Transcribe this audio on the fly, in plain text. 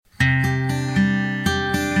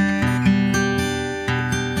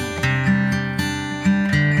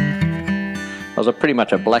was pretty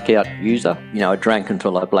much a blackout user. I drank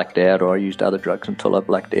until I blacked out, or I used other drugs until I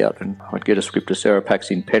blacked out, and I'd get a script of Seropax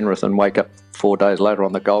in Penrith and wake up 4 days later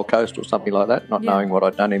on the Gold Coast or something like that, not knowing what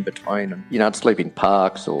I'd done in between. And, I'd sleep in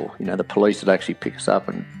parks, or, the police would actually pick us up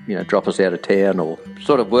and, drop us out of town, or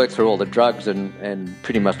sort of work through all the drugs and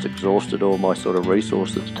pretty much exhausted all my sort of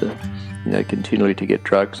resources to, continually to get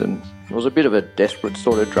drugs. And I was a bit of a desperate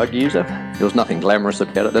sort of drug user. There was nothing glamorous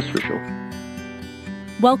about it, that's for sure.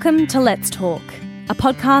 Welcome to Let's Talk, a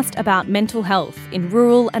podcast about mental health in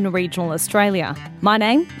rural and regional Australia. My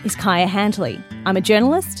name is Kaya Handley. I'm a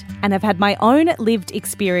journalist and have had my own lived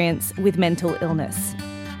experience with mental illness.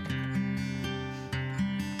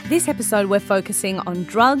 This episode we're focusing on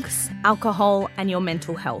drugs, alcohol and your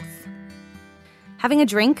mental health. Having a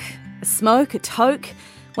drink, a smoke, a toke,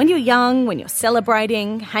 when you're young, when you're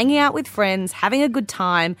celebrating, hanging out with friends, having a good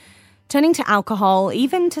time, turning to alcohol,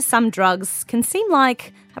 even to some drugs, can seem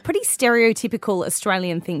like a pretty stereotypical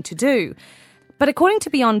Australian thing to do. But according to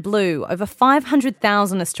Beyond Blue, over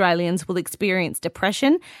 500,000 Australians will experience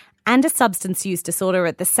depression and a substance use disorder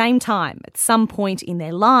at the same time, at some point in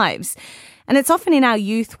their lives. And it's often in our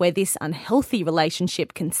youth where this unhealthy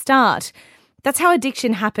relationship can start. That's how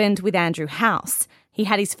addiction happened with Andrew House. He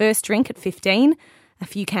had his first drink at 15, a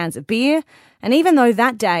few cans of beer, and even though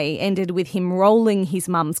that day ended with him rolling his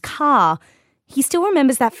mum's car, he still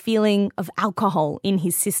remembers that feeling of alcohol in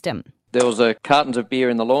his system. There was cartons of beer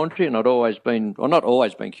in the laundry, and I'd always been, well, not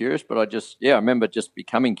always been curious, but I remember just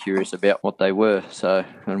becoming curious about what they were,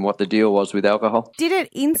 and what the deal was with alcohol. Did it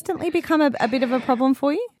instantly become a bit of a problem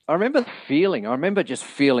for you? I remember just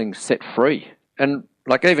feeling set free. And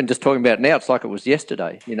like even just talking about it now, it's like it was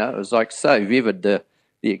yesterday, it was like so vivid, the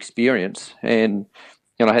experience. And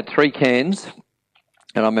I had 3 cans,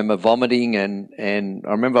 and I remember vomiting, and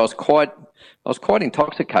I remember I was quite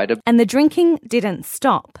intoxicated. And the drinking didn't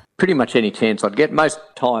stop. Pretty much any chance I'd get, most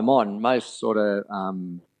sort of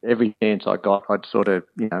every chance I got, I'd sort of,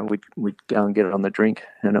 we'd go and get it on the drink.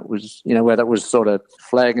 And it was, whether it was sort of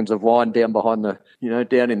flagons of wine down behind the,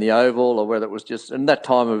 down in the Oval, or whether it was just, and that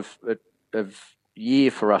time of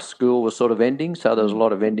year for us, school was sort of ending, so there was a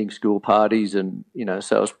lot of ending school parties, and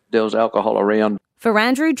so there was alcohol around. For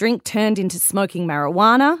Andrew, drink turned into smoking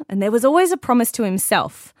marijuana, and there was always a promise to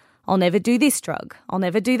himself: I'll never do this drug, I'll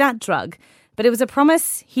never do that drug. But it was a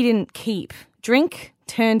promise he didn't keep. Drink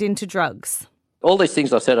turned into drugs. All these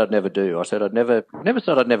things I said I'd never do. I said I'd never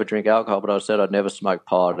said I'd never drink alcohol, but I said I'd never smoke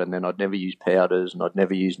pot, and then I'd never use powders, and I'd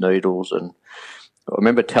never use needles. And I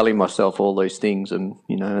remember telling myself all these things, and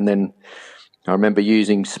and then I remember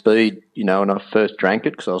using speed, when I first drank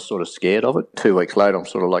it, because I was sort of scared of it. 2 weeks later, I'm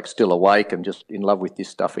sort of like still awake and just in love with this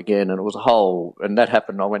stuff again. And it was and that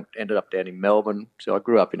happened. I ended up down in Melbourne. So I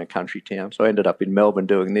grew up in a country town. So I ended up in Melbourne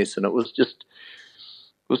doing this, and it was just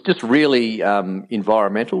really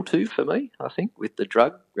environmental too for me, I think, with the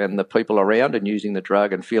drug and the people around, and using the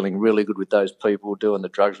drug and feeling really good with those people, doing the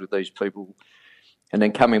drugs with these people. And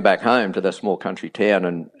then coming back home to the small country town,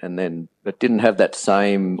 and then it didn't have that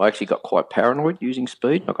same. I actually got quite paranoid using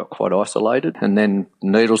speed. I got quite isolated. And then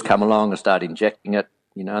needles come along and start injecting it,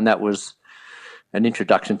 and that was an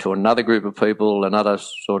introduction to another group of people, another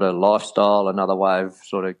sort of lifestyle, another way of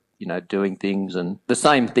sort of, doing things. And the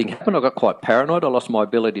same thing happened. I got quite paranoid. I lost my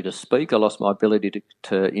ability to speak. I lost my ability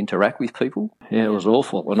to interact with people. Yeah, it was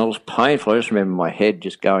awful. And it was painful. I just remember my head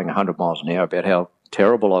just going 100 miles an hour about how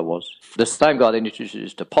terrible I was. The same guy that introduced me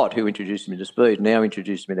to pot, who introduced me to speed, now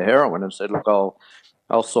introduced me to heroin and said, look,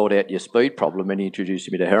 I'll sort out your speed problem, and he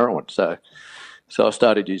introduced me to heroin. So I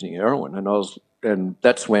started using heroin, and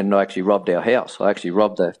that's when I actually robbed our house. I actually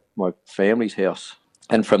robbed my family's house.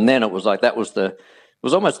 And from then it was like that was the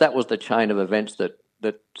chain of events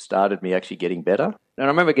that started me actually getting better. And I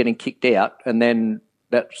remember getting kicked out, and then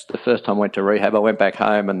that's the first time I went to rehab. I went back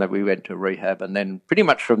home, and then we went to rehab, and then pretty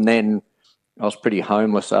much from then I was pretty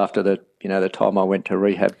homeless after the time I went to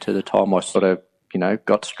rehab to the time I sort of,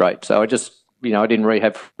 got straight. So I just, I didn't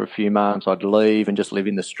rehab for a few months. I'd leave and just live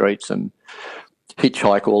in the streets and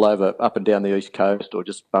hitchhike all over, up and down the East Coast, or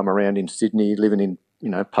just bum around in Sydney, living in,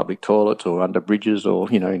 public toilets or under bridges,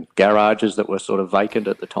 or, in garages that were sort of vacant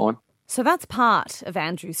at the time. So that's part of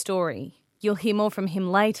Andrew's story. You'll hear more from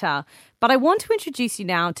him later, but I want to introduce you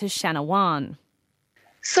now to Shanna Wan.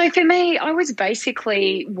 So for me, I was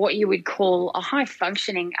basically what you would call a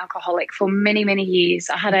high-functioning alcoholic for many, many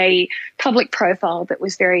years. I had a public profile that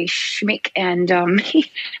was very schmick and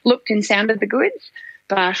looked and sounded the goods,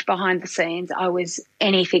 but behind the scenes, I was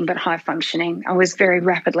anything but high-functioning. I was very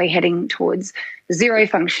rapidly heading towards zero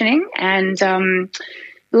functioning, and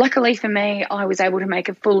Luckily for me, I was able to make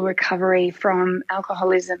a full recovery from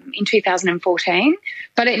alcoholism in 2014,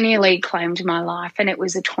 but it nearly claimed my life, and it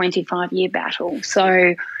was a 25-year battle.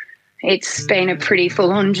 So it's been a pretty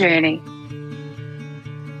full-on journey.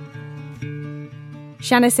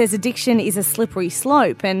 Shanna says addiction is a slippery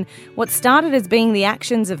slope, and what started as being the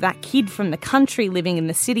actions of that kid from the country living in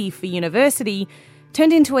the city for university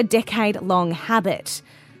turned into a decade-long habit.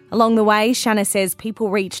 Along the way, Shanna says people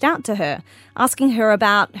reached out to her, asking her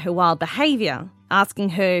about her wild behaviour, asking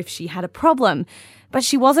her if she had a problem, but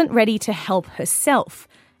she wasn't ready to help herself.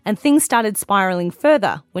 And things started spiralling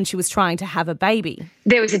further when she was trying to have a baby.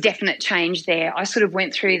 There was a definite change there. I sort of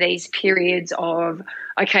went through these periods of,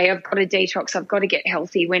 okay, I've got to detox, I've got to get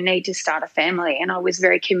healthy, we need to start a family. And I was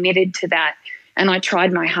very committed to that, and I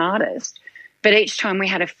tried my hardest. But each time we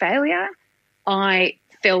had a failure, I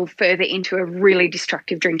fell further into a really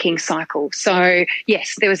destructive drinking cycle. So,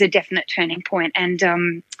 yes, there was a definite turning point.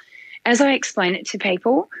 And as I explain it to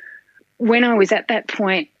people, when I was at that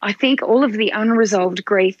point, I think all of the unresolved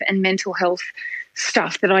grief and mental health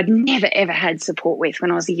stuff that I'd never, ever had support with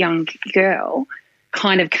when I was a young girl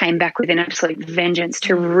kind of came back with an absolute vengeance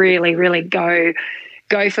to really, really go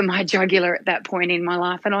for my jugular at that point in my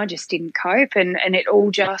life. And I just didn't cope. And it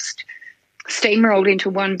all just steamrolled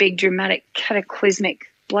into one big dramatic cataclysmic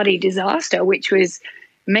bloody disaster, which was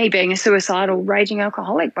me being a suicidal raging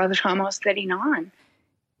alcoholic by the time I was 39.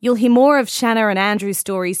 You'll hear more of Shanna and Andrew's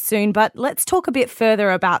stories soon, but let's talk a bit further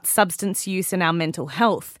about substance use and our mental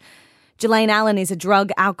health. Ghislaine Allen is a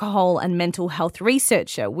drug, alcohol and mental health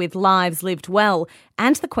researcher with Lives Lived Well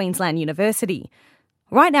and the Queensland University.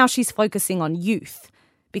 Right now she's focusing on youth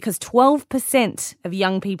because 12% of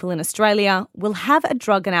young people in Australia will have a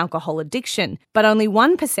drug and alcohol addiction, but only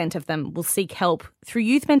 1% of them will seek help through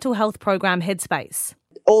youth mental health program Headspace.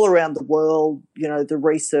 All around the world, the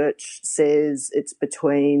research says it's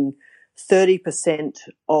between 30%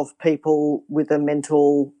 of people with a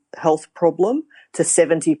mental health problem to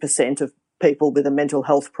 70% of people with a mental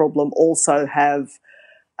health problem also have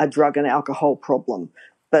a drug and alcohol problem.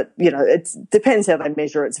 But, it depends how they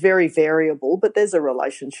measure. It's very variable, but there's a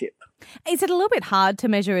relationship. Is it a little bit hard to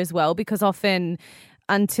measure as well? Because often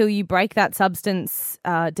until you break that substance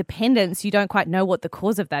dependence, you don't quite know what the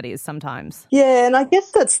cause of that is sometimes. Yeah, and I guess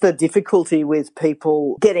that's the difficulty with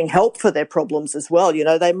people getting help for their problems as well.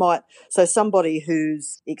 So somebody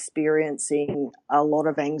who's experiencing a lot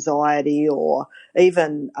of anxiety, or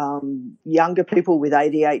even younger people with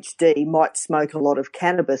ADHD might smoke a lot of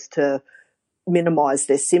cannabis to minimise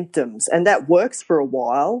their symptoms, and that works for a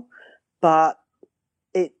while, but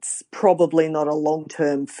it's probably not a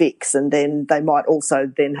long-term fix, and then they might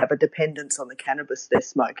also then have a dependence on the cannabis they're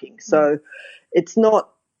smoking. So it's not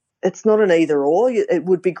an either or. It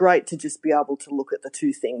would be great to just be able to look at the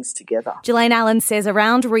two things together. Ghislaine Allen says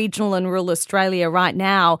around regional and rural Australia right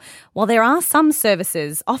now, while there are some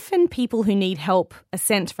services, often people who need help are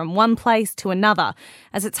sent from one place to another,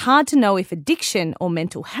 as it's hard to know if addiction or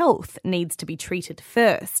mental health needs to be treated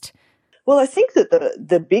first. Well, I think that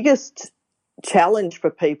the biggest challenge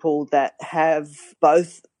for people that have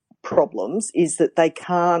both problems is that they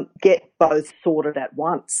can't get both sorted at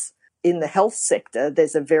once. In the health sector,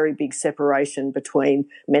 there's a very big separation between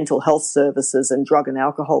mental health services and drug and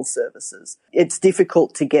alcohol services. It's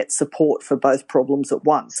difficult to get support for both problems at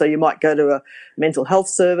once. So you might go to a mental health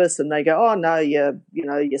service and they go, oh no, your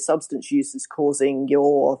substance use is causing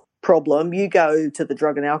your problem. You go to the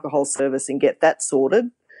drug and alcohol service and get that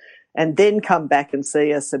sorted, and then come back and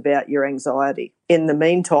see us about your anxiety. In the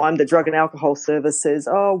meantime, the drug and alcohol service says,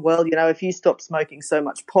 oh, well, if you stop smoking so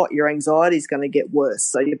much pot, your anxiety is going to get worse.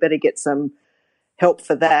 So you better get some help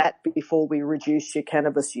for that before we reduce your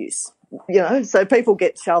cannabis use. So people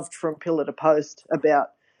get shoved from pillar to post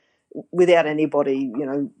without anybody,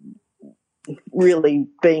 really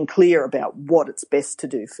being clear about what it's best to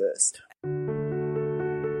do first.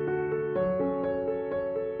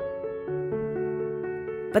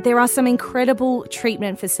 But there are some incredible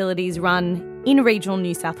treatment facilities run in regional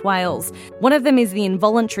New South Wales. One of them is the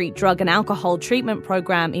Involuntary Drug and Alcohol Treatment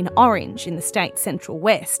Program in Orange in the state's Central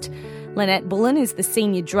West. Lynette Bullen is the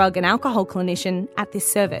Senior Drug and Alcohol Clinician at this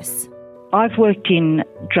service. I've worked in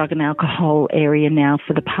drug and alcohol area now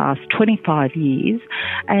for the past 25 years,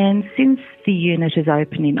 and since the unit is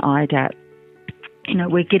open in IDAP,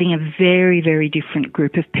 we're getting a very, very different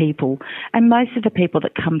group of people, and most of the people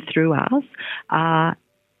that come through us are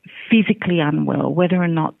physically unwell, whether or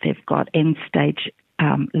not they've got end-stage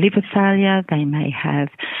liver failure. They may have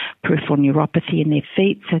peripheral neuropathy in their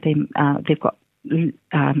feet, so they've got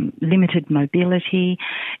limited mobility.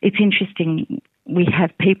 It's interesting, we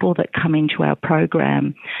have people that come into our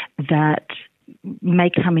program that may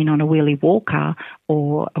come in on a wheelie walker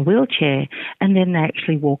or a wheelchair, and then they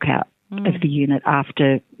actually walk out of the unit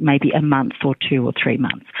after maybe a month or 2 or 3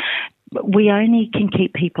 months. But we only can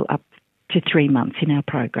keep people up to 3 months in our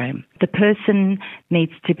program. The person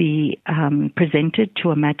needs to be presented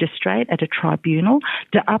to a magistrate at a tribunal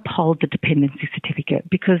to uphold the dependency certificate,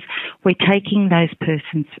 because we're taking those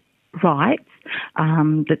persons' rights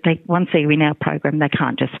that they, once they're in our program, they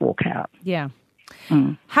can't just walk out. Yeah.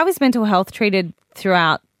 How is mental health treated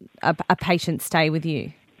throughout a patient's stay with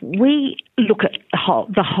you? We look at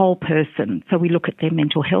the whole person. So we look at their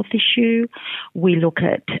mental health issue, we look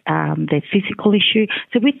at their physical issue.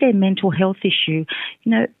 So with their mental health issue,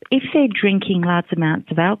 if they're drinking large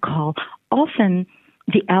amounts of alcohol, often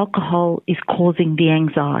the alcohol is causing the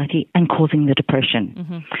anxiety and causing the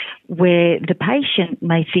depression, where the patient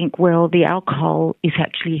may think, well, the alcohol is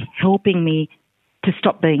actually helping me to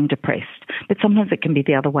stop being depressed. But sometimes it can be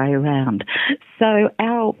the other way around. So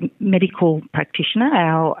our medical practitioner,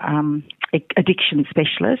 our addiction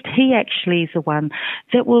specialist, he actually is the one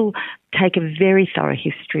that will take a very thorough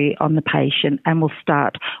history on the patient and will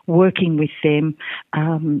start working with them,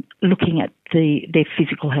 looking at their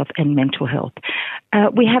physical health and mental health.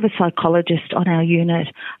 We have a psychologist on our unit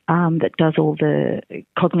that does all the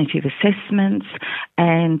cognitive assessments,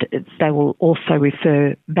 and they will also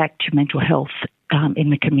refer back to mental health in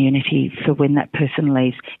the community for when that person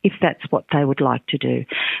leaves, if that's what they would like to do.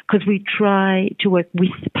 Because we try to work with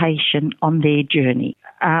the patient on their journey.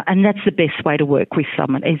 And that's the best way to work with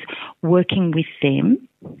someone, is working with them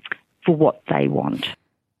for what they want.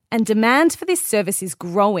 And demand for this service is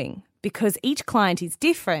growing because each client is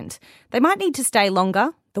different. They might need to stay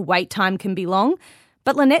longer, the wait time can be long,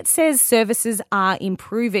 but Lynette says services are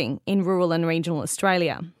improving in rural and regional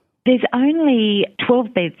Australia. There's only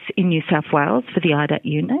 12 beds in New South Wales for the IDAT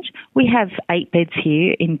unit. We have 8 beds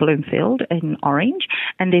here in Bloomfield in Orange,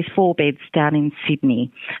 and there's 4 beds down in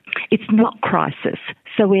Sydney. It's not crisis,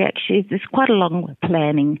 so there's quite a long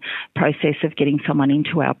planning process of getting someone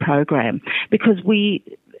into our program, because we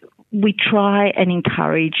try and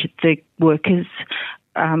encourage the workers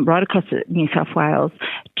right across New South Wales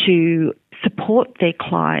to support their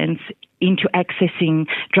clients into accessing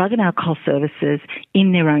drug and alcohol services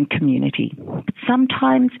in their own community. But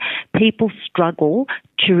sometimes people struggle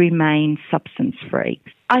to remain substance-free.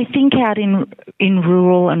 I think out in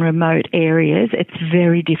rural and remote areas, it's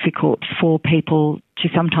very difficult for people to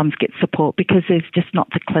sometimes get support because there's just not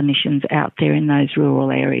the clinicians out there in those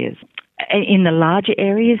rural areas. In the larger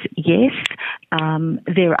areas, yes,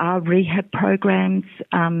 there are rehab programs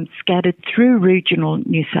scattered through regional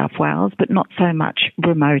New South Wales, but not so much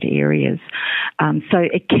remote areas. So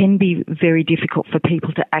it can be very difficult for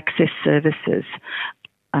people to access services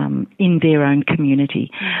in their own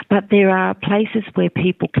community. But there are places where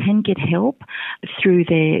people can get help through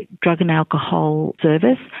their drug and alcohol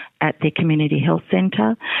service at their community health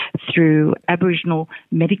centre, through Aboriginal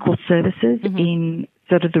medical services in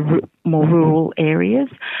sort of the more rural areas,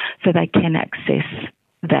 so they can access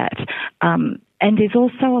that. And there's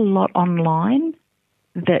also a lot online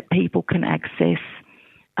that people can access,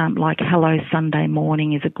 like Hello Sunday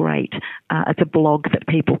Morning is it's a blog that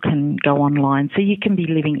people can go online. So you can be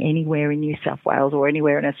living anywhere in New South Wales or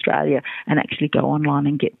anywhere in Australia and actually go online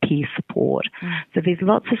and get peer support. So there's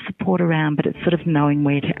lots of support around, but it's sort of knowing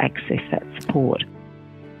where to access that support.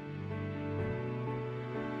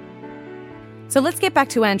 So let's get back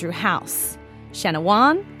to Andrew House, Shanna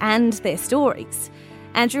Wan, and their stories.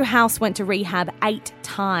 Andrew House went to rehab 8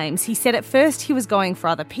 times. He said at first he was going for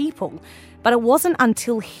other people, but it wasn't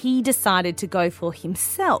until he decided to go for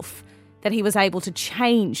himself that he was able to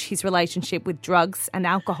change his relationship with drugs and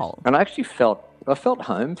alcohol. And I actually felt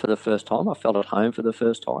home for the first time. I felt at home for the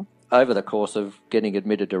first time. Over the course of getting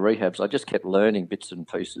admitted to rehabs, I just kept learning bits and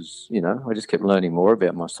pieces, I just kept learning more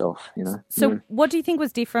about myself, So what do you think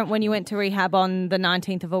was different when you went to rehab on the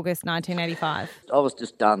 19th of August, 1985? I was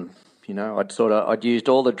just done, I'd used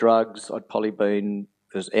all the drugs. I'd probably been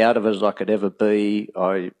as out of it as I could ever be.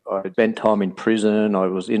 I spent time in prison. I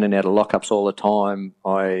was in and out of lockups all the time.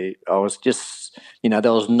 I was just,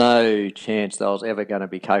 there was no chance that I was ever going to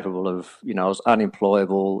be capable of, I was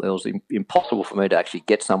unemployable. It was impossible for me to actually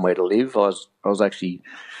get somewhere to live. I was actually,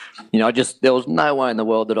 there was no way in the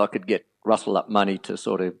world that I could rustle up money to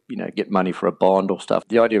sort of, get money for a bond or stuff.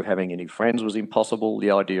 The idea of having any friends was impossible.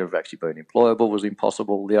 The idea of actually being employable was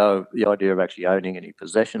impossible. The idea of actually owning any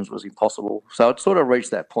possessions was impossible. So I'd sort of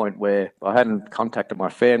reached that point where I hadn't contacted my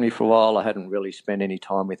family for a while. I hadn't really spent any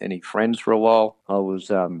time with any friends for a while. I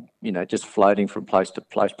was just floating from place to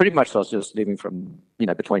place. Pretty much I was just living from,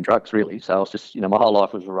 between drugs really. So I was just, my whole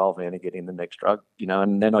life was revolving around getting the next drug,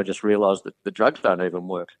 and then I just realised that the drugs don't even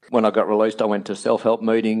work. When I got released, I went to self-help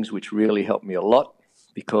meetings, which really helped me a lot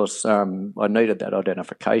because I needed that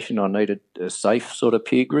identification. I needed a safe sort of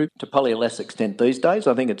peer group to probably a less extent these days.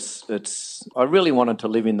 I think I really wanted to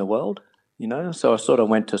live in the world, so I sort of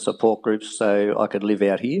went to support groups so I could live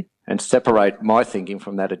out here and separate my thinking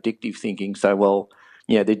from that addictive thinking. So, well,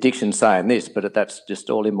 the addiction's saying this, but that's just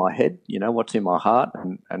all in my head, what's in my heart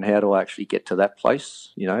and how do I actually get to that place,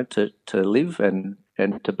 to live and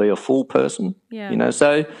to be a full person,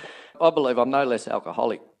 So I believe I'm no less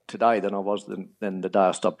alcoholic today than I was than the day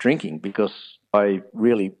I stopped drinking because I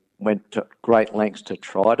really went to great lengths to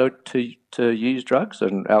try to use drugs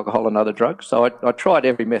and alcohol and other drugs. So I tried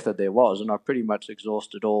every method there was, and I pretty much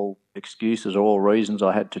exhausted all excuses or all reasons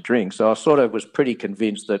I had to drink. So I sort of was pretty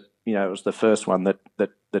convinced that, it was the first one that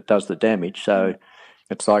does the damage. So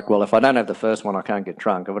it's like, well, if I don't have the first one, I can't get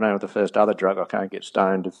drunk. If I don't have the first other drug, I can't get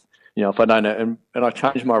stoned. If I don't know, and I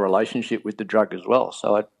changed my relationship with the drug as well.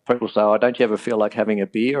 So people say, oh, don't you ever feel like having a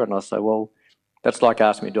beer? And I say, well, that's like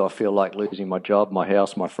asking me, do I feel like losing my job, my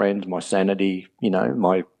house, my friends, my sanity,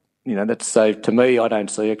 that's so to me, I don't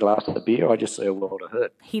see a glass of beer, I just see a world of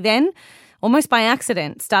hurt. He then, almost by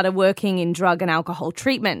accident, started working in drug and alcohol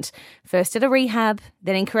treatment, first at a rehab,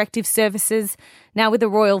 then in corrective services, now with the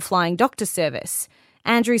Royal Flying Doctor Service.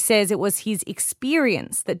 Andrew says it was his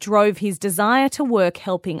experience that drove his desire to work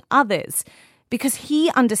helping others because he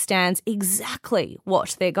understands exactly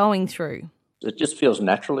what they're going through. It just feels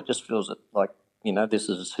natural. It just feels like, this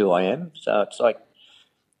is who I am. So it's like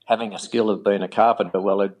having a skill of being a carpenter.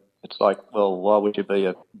 Well, it's like, well, why would you be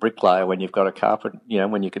a bricklayer when you've got a carpenter?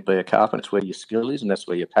 When you could be a carpenter, it's where your skill is and that's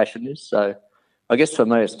where your passion is. So I guess for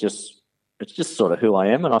me, it's just sort of who I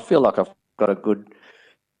am, and I feel like I've got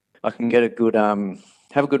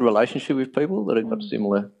have a good relationship with people that have got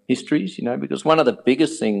similar histories. Because one of the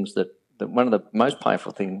biggest things one of the most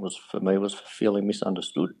painful things for me was feeling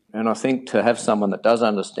misunderstood. And I think to have someone that does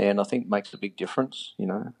understand, I think makes a big difference,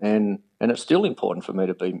 and it's still important for me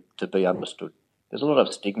to be understood. There's a lot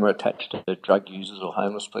of stigma attached to drug users or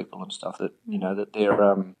homeless people and stuff that, that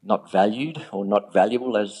they're not valued or not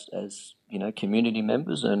valuable as community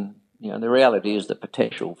members. And, the reality is the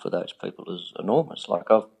potential for those people is enormous. Like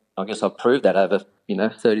I guess I've proved that over,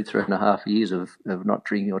 33 and a half years of not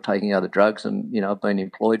drinking or taking other drugs. And, I've been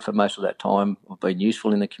employed for most of that time. I've been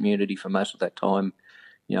useful in the community for most of that time.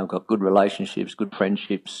 I've got good relationships, good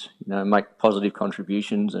friendships, make positive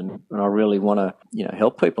contributions. And I really want to,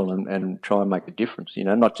 help people and try and make a difference,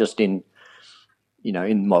 not just in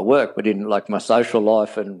my work, but in like my social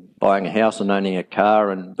life and buying a house and owning a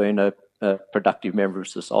car and being a productive member of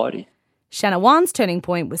society. Shanna Wan's turning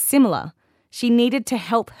point was similar. She needed to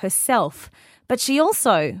help herself, but she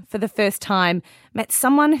also, for the first time, met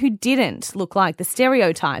someone who didn't look like the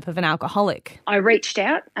stereotype of an alcoholic. I reached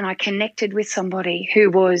out and I connected with somebody who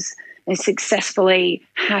was a successfully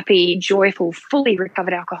happy, joyful, fully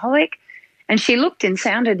recovered alcoholic, and she looked and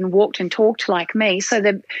sounded and walked and talked like me. So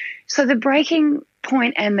the breaking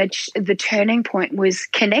point and the turning point was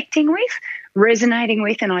connecting with, resonating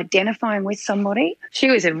with and identifying with somebody. She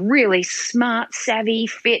was a really smart, savvy,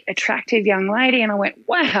 fit, attractive young lady, and I went,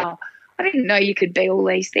 wow, I didn't know you could be all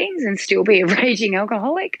these things and still be a raging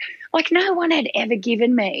alcoholic. Like no one had ever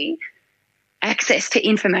given me access to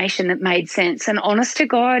information that made sense. And honest to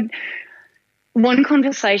God, one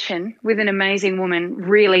conversation with an amazing woman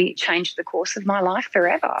really changed the course of my life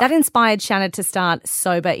forever. That inspired Shanna to start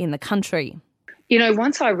Sober in the Country.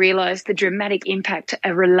 Once I realised the dramatic impact a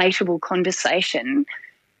relatable conversation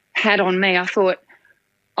had on me, I thought,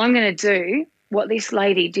 I'm going to do what this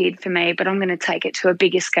lady did for me, but I'm going to take it to a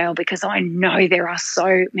bigger scale because I know there are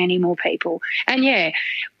so many more people. And yeah,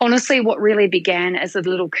 honestly, what really began as a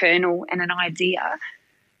little kernel and an idea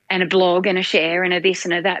and a blog and a share and a this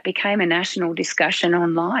and a that became a national discussion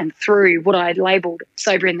online through what I labelled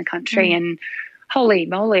Sober in the Country. And holy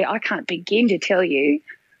moly, I can't begin to tell you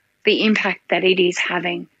the impact that it is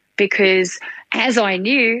having, because as I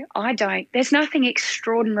knew, there's nothing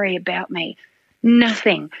extraordinary about me,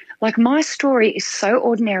 nothing. Like my story is so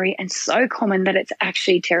ordinary and so common that it's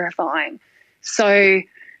actually terrifying. So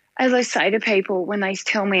as I say to people when they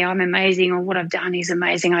tell me I'm amazing or what I've done is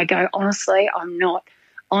amazing, I go, honestly, I'm not.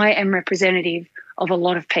 I am representative of a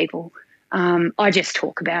lot of people. I just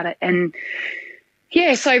talk about it. And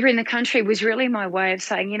yeah, Sober in the Country was really my way of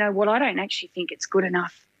saying, you know what, I don't actually think it's good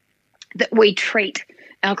enough that we treat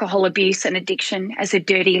alcohol abuse and addiction as a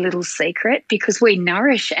dirty little secret, because we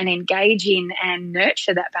nourish and engage in and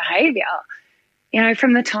nurture that behaviour.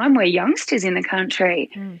 from the time we're youngsters in the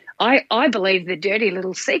country. I believe the dirty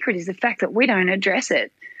little secret is the fact that we don't address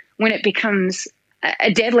it when it becomes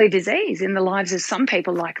a deadly disease in the lives of some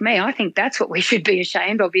people like me. I think that's what we should be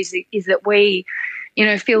ashamed of, is that we,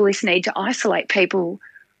 feel this need to isolate people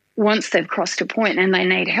once they've crossed a point and they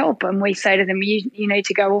need help. And we say to them, you need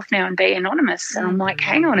to go off now and be anonymous. And I'm like,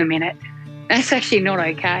 hang on a minute. That's actually not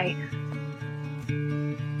okay.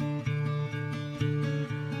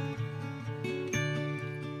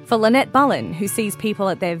 For Lynette Bullen, who sees people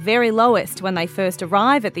at their very lowest when they first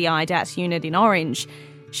arrive at the IDAT unit in Orange,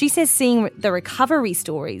 she says seeing the recovery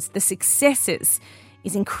stories, the successes,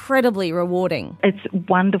 is incredibly rewarding. It's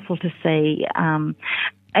wonderful to see. And,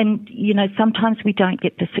 sometimes we don't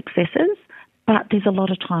get the successes, but there's a lot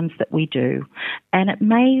of times that we do. And it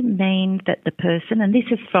may mean that the person, and this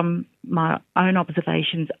is from my own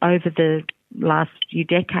observations over the last few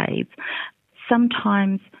decades,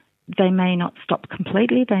 sometimes they may not stop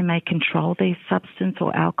completely. They may control their substance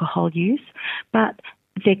or alcohol use, but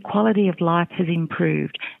their quality of life has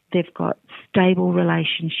improved. They've got stable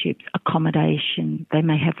relationships, accommodation, they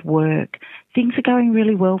may have work. Things are going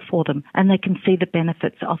really well for them, and they can see the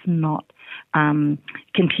benefits of not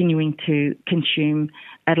continuing to consume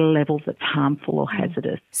at a level that's harmful or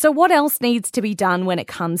hazardous. So what else needs to be done when it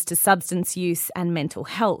comes to substance use and mental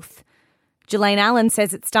health? Ghislaine Allen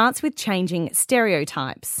says it starts with changing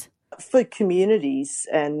stereotypes. For communities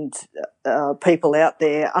and people out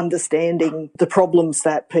there understanding the problems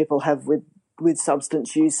that people have with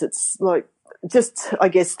substance use, it's like just, I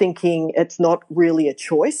guess, thinking it's not really a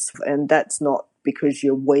choice, and that's not because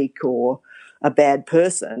you're weak or a bad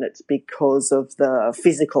person. It's because of the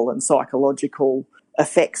physical and psychological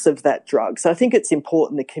effects of that drug. So I think it's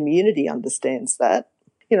important the community understands that,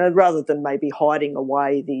 rather than maybe hiding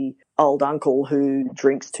away the old uncle who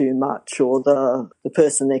drinks too much, or the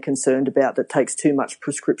person they're concerned about that takes too much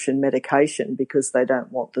prescription medication because they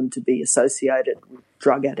don't want them to be associated with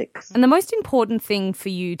drug addicts. And the most important thing for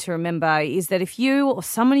you to remember is that if you or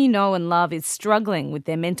someone you know and love is struggling with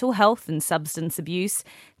their mental health and substance abuse,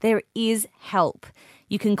 there is help.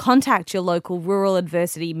 You can contact your local Rural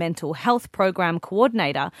Adversity Mental Health Program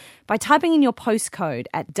coordinator by typing in your postcode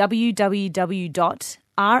at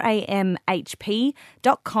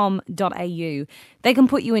www.ramhp.com.au. They can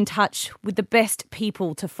put you in touch with the best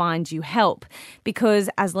people to find you help, because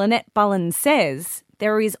as Lynette Bullen says,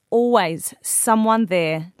 there is always someone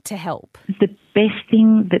there to help. The best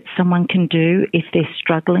thing that someone can do if they're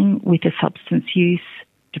struggling with a substance use,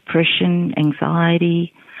 depression,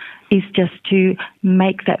 anxiety, is just to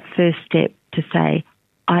make that first step to say,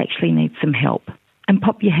 I actually need some help. And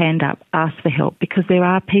pop your hand up, ask for help, because there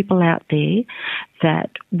are people out there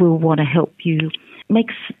that will want to help you make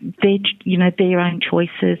their own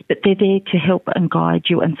choices, but they're there to help and guide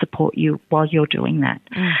you and support you while you're doing that.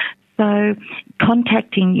 So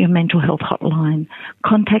contacting your mental health hotline,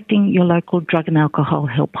 contacting your local drug and alcohol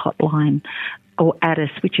help hotline, or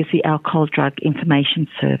ADIS, which is the Alcohol Drug Information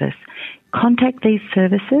Service. Contact these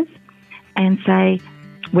services and say,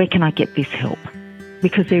 where can I get this help?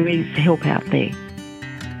 Because there is help out there.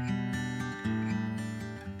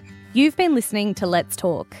 You've been listening to Let's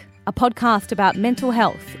Talk, a podcast about mental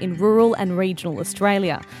health in rural and regional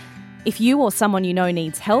Australia. If you or someone you know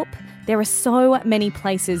needs help, there are so many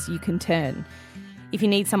places you can turn. If you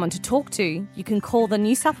need someone to talk to, you can call the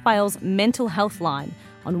New South Wales Mental Health Line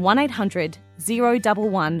on 1800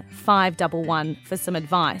 011 511 for some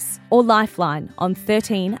advice, or Lifeline on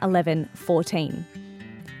 13 11 14.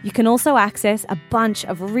 You can also access a bunch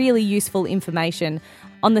of really useful information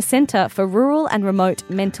on the Centre for Rural and Remote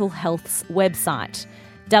Mental Health's website,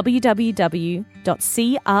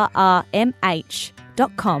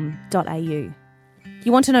 www.crrmh.com.au.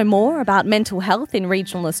 You want to know more about mental health in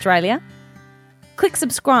regional Australia? Click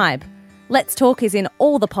subscribe. Let's Talk is in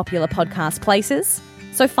all the popular podcast places,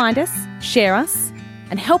 so find us, share us,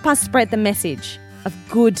 and help us spread the message of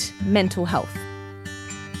good mental health.